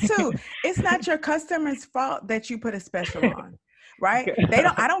say this too. It's not your customer's fault that you put a special on, right?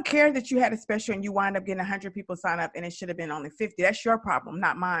 I don't care that you had a special and you wind up getting 100 people sign up and it should have been only 50. That's your problem,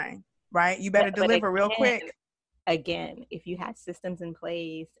 not mine, right? You better deliver real quick. Again, if you had systems in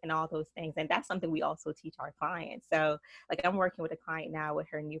place and all those things, and that's something we also teach our clients. So, like, I'm working with a client now with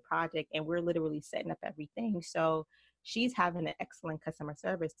her new project, and we're literally setting up everything. So she's having an excellent customer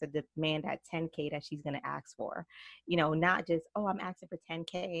service to demand that 10K that she's going to ask for, not just, oh, I'm asking for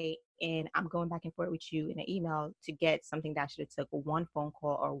 10K and I'm going back and forth with you in an email to get something that should have took one phone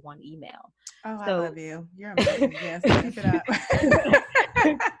call or one email. Oh, so, I love you. You're amazing. Yes, keep it up.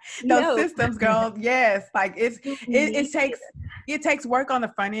 Those systems, girl. Yes. Like, it takes work on the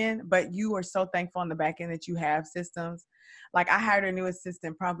front end, but you are so thankful on the back end that you have systems. Like, I hired a new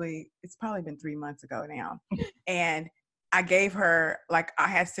assistant it's probably been 3 months ago now. And I gave her, like, I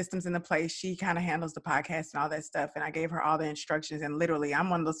had systems in the place. She kind of handles the podcast and all that stuff. And I gave her all the instructions. And literally, I'm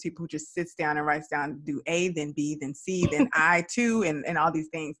one of those people who just sits down and writes down, do A, then B, then C, then I too, and all these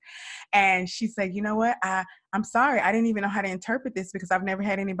things. And she said, you know what? I'm sorry. I didn't even know how to interpret this because I've never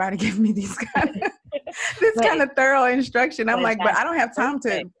had anybody give me these kind of thorough instruction. I'm like, but I don't have time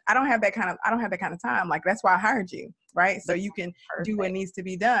I don't have that kind of time. Like, that's why I hired you. Right. So you can do what needs to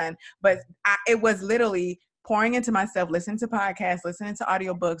be done. But it was literally pouring into myself, listening to podcasts, listening to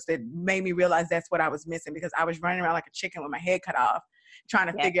audiobooks that made me realize that's what I was missing, because I was running around like a chicken with my head cut off,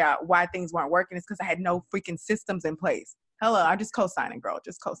 trying to figure out why things weren't working. It's because I had no freaking systems in place. Hello, I'm just co-signing, girl.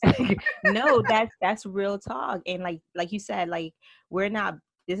 Just co-signing. No, that's real talk. And like you said, like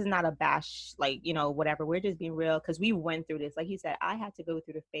this is not a bash, like, whatever. We're just being real because we went through this. Like you said, I had to go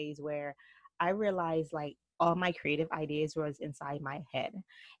through the phase where I realized like all my creative ideas was inside my head.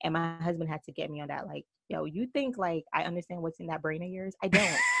 And my husband had to get me on that, like, yo, you think like I understand what's in that brain of yours? I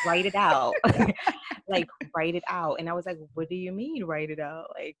don't. Write it out. Like, write it out. And I was like, what do you mean write it out?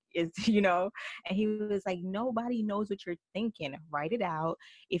 Like, and he was like, nobody knows what you're thinking. Write it out.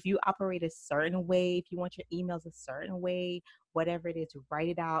 If you operate a certain way, if you want your emails a certain way, whatever it is, write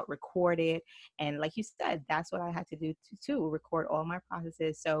it out, record it. And like you said, that's what I had to do too, record all my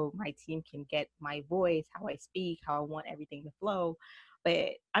processes so my team can get my voice, how I speak, how I want everything to flow.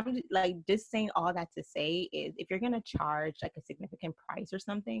 But I'm like, just saying all that to say is, if you're going to charge like a significant price or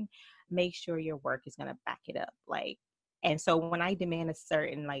something, make sure your work is going to back it up. Like, and so when I demand a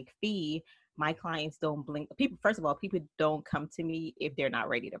certain like fee, my clients don't blink. People, first of all, people don't come to me if they're not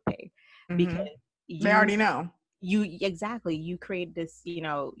ready to pay, because they already know. You create this,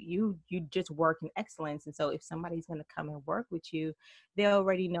 you just work in excellence. And so if somebody's going to come and work with you, they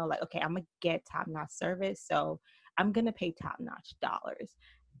already know, like, okay, I'm going to get top-notch service, so I'm going to pay top-notch dollars.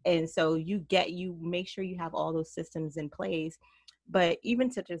 And so you make sure you have all those systems in place. But even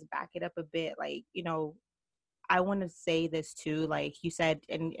to just back it up a bit, like, I want to say this too, like you said,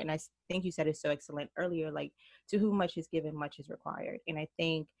 and I think you said it so excellent earlier, like, to whom much is given, much is required. And I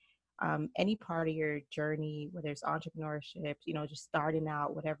think any part of your journey, whether it's entrepreneurship, just starting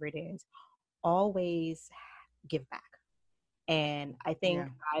out, whatever it is, always give back. And I think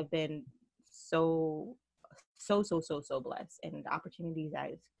I've been so blessed, and the opportunities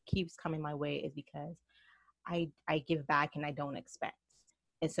that keeps coming my way is because I give back and I don't expect.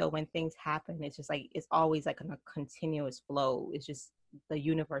 And so when things happen, it's just like, it's always like a continuous flow. It's just the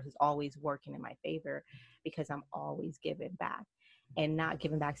universe is always working in my favor because I'm always giving back. And not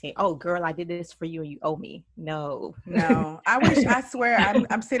giving back saying, oh girl, I did this for you and you owe me. No. I swear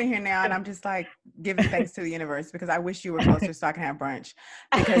I'm sitting here now and I'm just like giving thanks to the universe, because I wish you were closer so I can have brunch,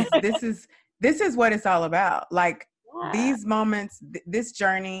 because this is what it's all about. Like, these moments, this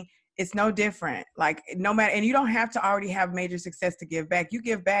journey, it's no different. Like, no matter, and you don't have to already have major success to give back. You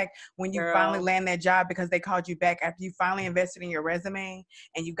give back when you finally land that job because they called you back after you finally invested in your resume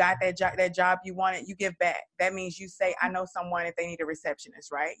and you got that job you wanted. You give back. That means you say, I know someone if they need a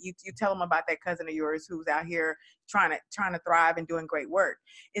receptionist, right? You tell them about that cousin of yours who's out here trying to thrive and doing great work.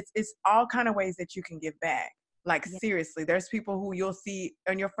 It's all kind of ways that you can give back. Like, seriously, there's people who you'll see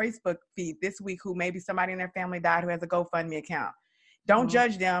on your Facebook feed this week who maybe somebody in their family died who has a GoFundMe account. Don't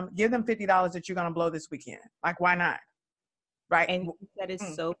judge them. Give them $50 that you're going to blow this weekend. Like, why not? Right. And you said it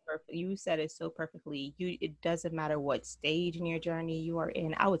so perfect. You said it so perfectly. It doesn't matter what stage in your journey you are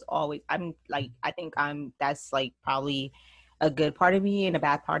in. That's like probably a good part of me and a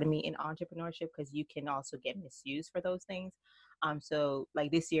bad part of me in entrepreneurship, because you can also get misused for those things. So like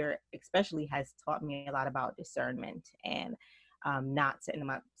this year especially has taught me a lot about discernment and not setting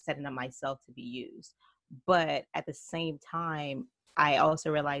up myself to be used. But at the same time, I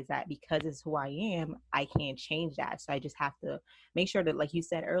also realize that because it's who I am, I can't change that. So I just have to make sure that, like you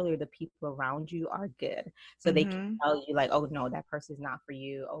said earlier, the people around you are good. So they can tell you like, oh, no, that person's not for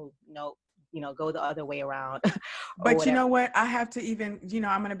you. Oh, no, go the other way around. But whatever. You know what? I have to even,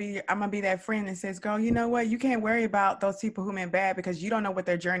 I'm going to be that friend that says, girl, you know what? You can't worry about those people who meant bad, because you don't know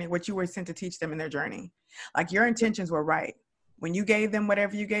what you were sent to teach them in their journey. Like, your intentions were right. When you gave them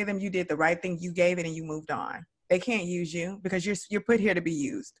whatever you gave them, you did the right thing. You gave it and you moved on. They can't use you because you're put here to be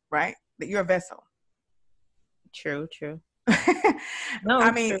used, right? That you're a vessel. True. No,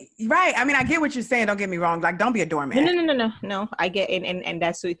 I mean, true. Right. I mean, I get what you're saying. Don't get me wrong. Like, don't be a doormat. No. I get it. And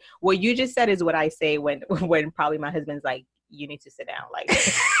that's what you just said is what I say when probably my husband's like, you need to sit down. Like,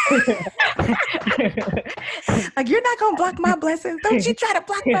 like, you're not going to block my blessings. Don't you try to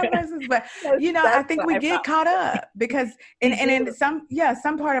block my blessings. But, I think we get caught up because, and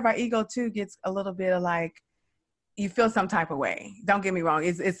some part of our ego too gets a little bit of like, you feel some type of way. Don't get me wrong.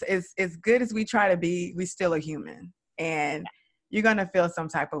 It's as good as we try to be, we still are human. And you're going to feel some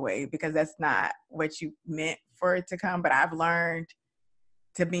type of way because that's not what you meant for it to come. But I've learned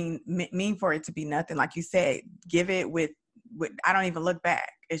to mean for it to be nothing. Like you said, give it with I don't even look back.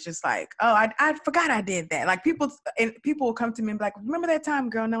 It's just like, oh, I forgot I did that. Like, people will come to me and be like, remember that time,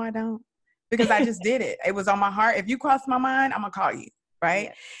 girl? No, I don't. Because I just did it. It was on my heart. If you cross my mind, I'm going to call you.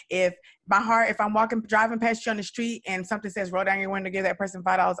 Right. Yeah. If I'm driving past you on the street and something says, roll down your window, give that person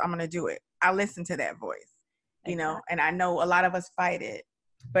 $5, I'm going to do it. I listen to that voice, and I know a lot of us fight it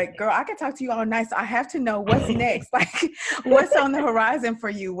But girl, I could talk to you all night. So I have to know what's next. Like, what's on the horizon for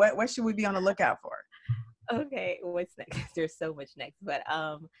you? What should we be on the lookout for? Okay, what's next? There's so much next, but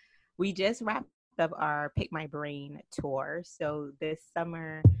we just wrapped up our Pick My Brain tour. So this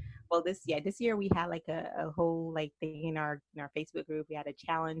summer, well, this year we had like a whole like thing in our Facebook group. We had a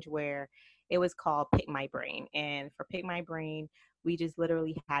challenge where it was called Pick My Brain, and for Pick My Brain, we just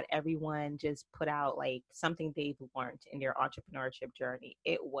literally had everyone just put out like something they've learned in their entrepreneurship journey.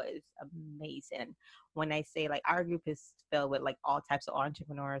 It was amazing. When I say like our group is filled with like all types of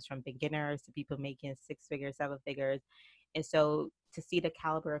entrepreneurs, from beginners to people making 6 figures, 7 figures. And so to see the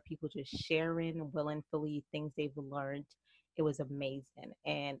caliber of people just sharing willingly things they've learned, it was amazing.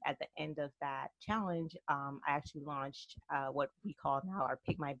 And at the end of that challenge, I actually launched what we call now our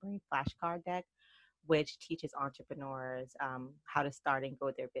Pick My Brain flashcard deck, which teaches entrepreneurs how to start and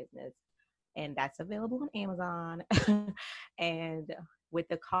grow their business. And that's available on Amazon. And with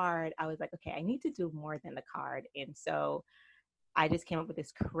the card, I was like, okay, I need to do more than the card. And so I just came up with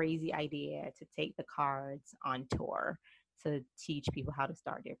this crazy idea to take the cards on tour to teach people how to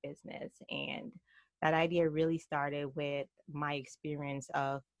start their business. And that idea really started with my experience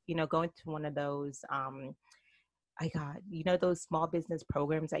of, going to one of those those small business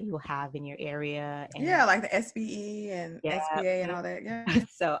programs that you'll have in your area. And yeah, like the SBE and yeah. SBA and all that. Yeah.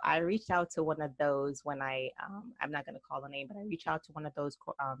 So I reached out to one of those when I'm not going to call the name, but I reached out to one of those,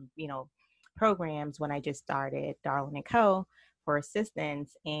 programs when I just started Darnley and Co. for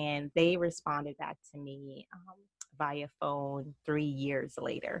assistance. And they responded back to me via phone 3 years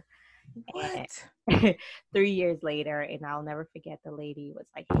later. What? And 3 years later, and I'll never forget, the lady was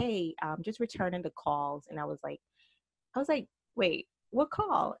like, hey, just returning the calls. And I was like, wait, what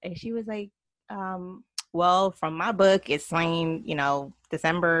call? And she was like, well, from my book, it's saying,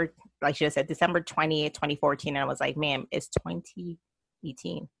 December, like she said, December 20th, 2014. And I was like, ma'am, it's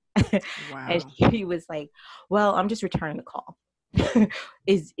 2018. Wow. And she was like, well, I'm just returning the call.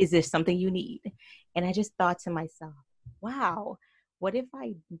 Is there something you need? And I just thought to myself, wow, what if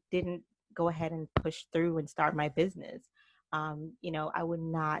I didn't go ahead and push through and start my business? I would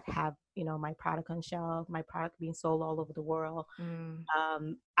not have, my product on shelf, my product being sold all over the world.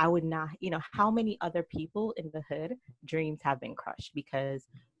 I would not, how many other people in the hood dreams have been crushed because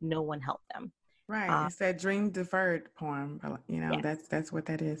no one helped them. Right. It's that dream deferred poem. Yes. That's what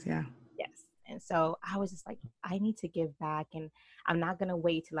that is. Yeah. Yes. And so I was just like, I need to give back, and I'm not going to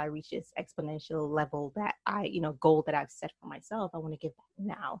wait till I reach this exponential level that goal that I've set for myself. I want to give back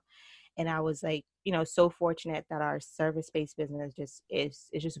now. And I was like, so fortunate that our service-based business is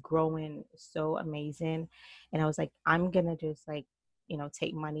just growing so amazing. And I was like, I'm going to just like,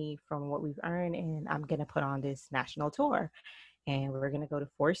 take money from what we've earned, and I'm going to put on this national tour. And we're going to go to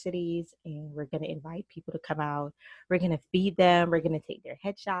 4 cities, and we're going to invite people to come out. We're going to feed them. We're going to take their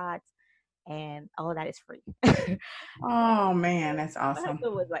headshots, and all of that is free. Oh man, that's awesome. My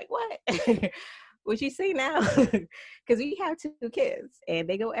husband was like, what? What you say now? Because we have 2 kids and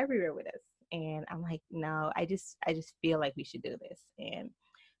they go everywhere with us. And I'm like, no, I just feel like we should do this. And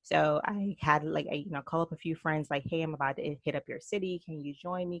so I had like, call up a few friends like, hey, I'm about to hit up your city. Can you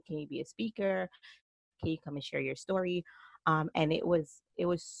join me? Can you be a speaker? Can you come and share your story? And it was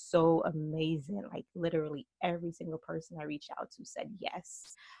so amazing. Like literally every single person I reached out to said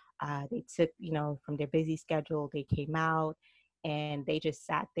yes. They took, from their busy schedule, they came out and they just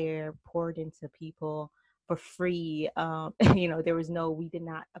sat there, poured into people for free. We did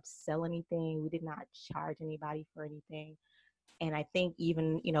not upsell anything. We did not charge anybody for anything. And I think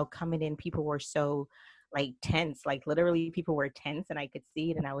even, coming in, people were so like tense, like literally people were tense, and I could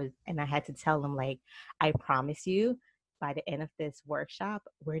see it. And I had to tell them, like, I promise you, by the end of this workshop,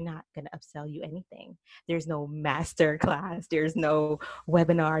 we're not going to upsell you anything. There's no master class. There's no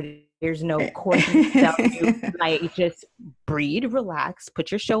webinar. There's no course to sell you. Like, just breathe, relax,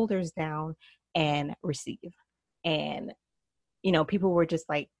 put your shoulders down and receive. And, people were just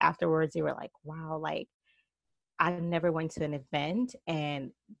like, afterwards, they were like, wow, like I never went to an event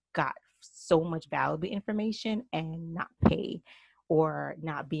and got so much valuable information and not pay, or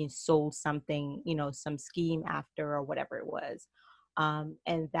not being sold something, some scheme after or whatever it was.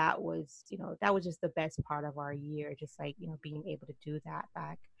 And that was just the best part of our year, just like, being able to do that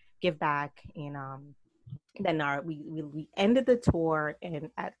give back. And then we ended the tour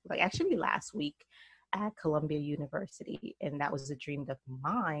actually last week at Columbia University. And that was a dream of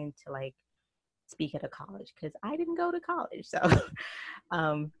mine to like speak at a college, because I didn't go to college. So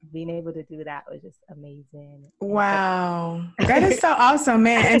being able to do that was just amazing. Wow. That is so awesome,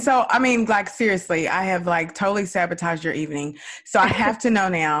 man. And so, I mean, like, seriously, I have like totally sabotaged your evening. So I have to know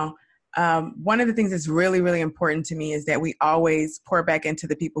now, One of the things that's really, really important to me is that we always pour back into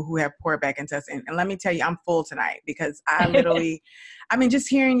the people who have poured back into us. And let me tell you, I'm full tonight because just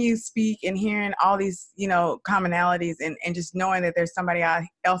hearing you speak and hearing all these, commonalities and just knowing that there's somebody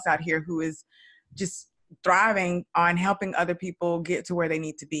else out here who is just thriving on helping other people get to where they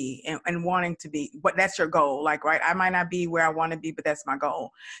need to be and wanting to be what that's your goal. Like, right. I might not be where I want to be, but that's my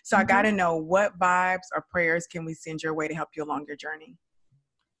goal. So I got to know, what vibes or prayers can we send your way to help you along your journey?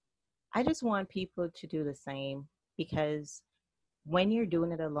 I just want people to do the same, because when you're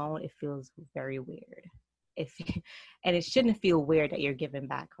doing it alone, it feels very weird. And it shouldn't feel weird that you're giving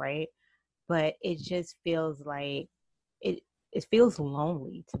back, right? But it just feels like it feels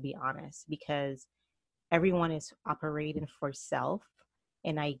lonely, to be honest, because everyone is operating for self.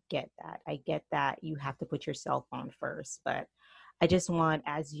 And I get that. I get that you have to put yourself on first. But I just want,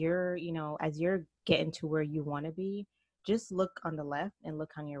 as you're getting to where you want to be, just look on the left and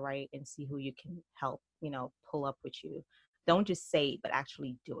look on your right and see who you can help, pull up with you. Don't just say it, but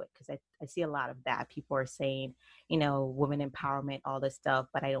actually do it. Because I see a lot of that. People are saying, women empowerment, all this stuff,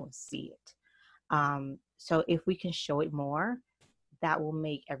 but I don't see it. So if we can show it more, that will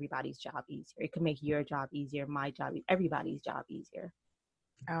make everybody's job easier. It can make your job easier, my job, everybody's job easier.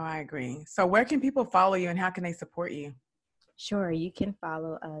 Oh, I agree. So where can people follow you and how can they support you? Sure. You can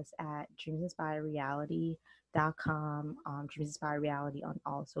follow us at dreamsinspirereality.com, Dreams Inspire Reality on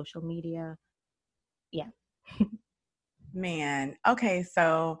all social media. Yeah. Man. Okay.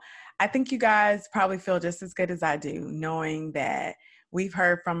 So I think you guys probably feel just as good as I do, knowing that we've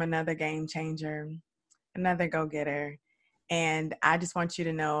heard from another game changer, another go-getter. And I just want you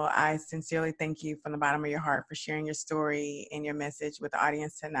to know, I sincerely thank you from the bottom of your heart for sharing your story and your message with the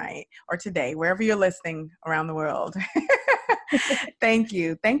audience tonight or today, wherever you're listening around the world. Thank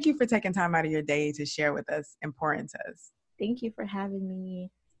you. Thank you for taking time out of your day to share with us and pour into us. Thank you for having me.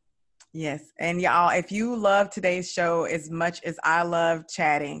 Yes. And y'all, if you love today's show as much as I love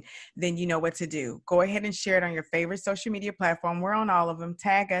chatting, then you know what to do. Go ahead and share it on your favorite social media platform. We're on all of them.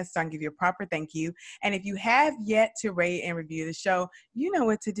 Tag us so I can give you a proper thank you. And if you have yet to rate and review the show, you know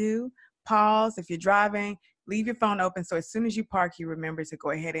what to do. Pause. If you're driving, leave your phone open. So as soon as you park, you remember to go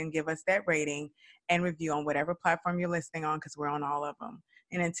ahead and give us that rating and review on whatever platform you're listening on, because we're on all of them.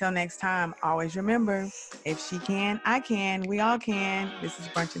 And until next time, always remember, if she can, I can. We all can. This is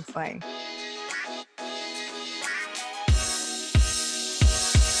Brunch and Slay.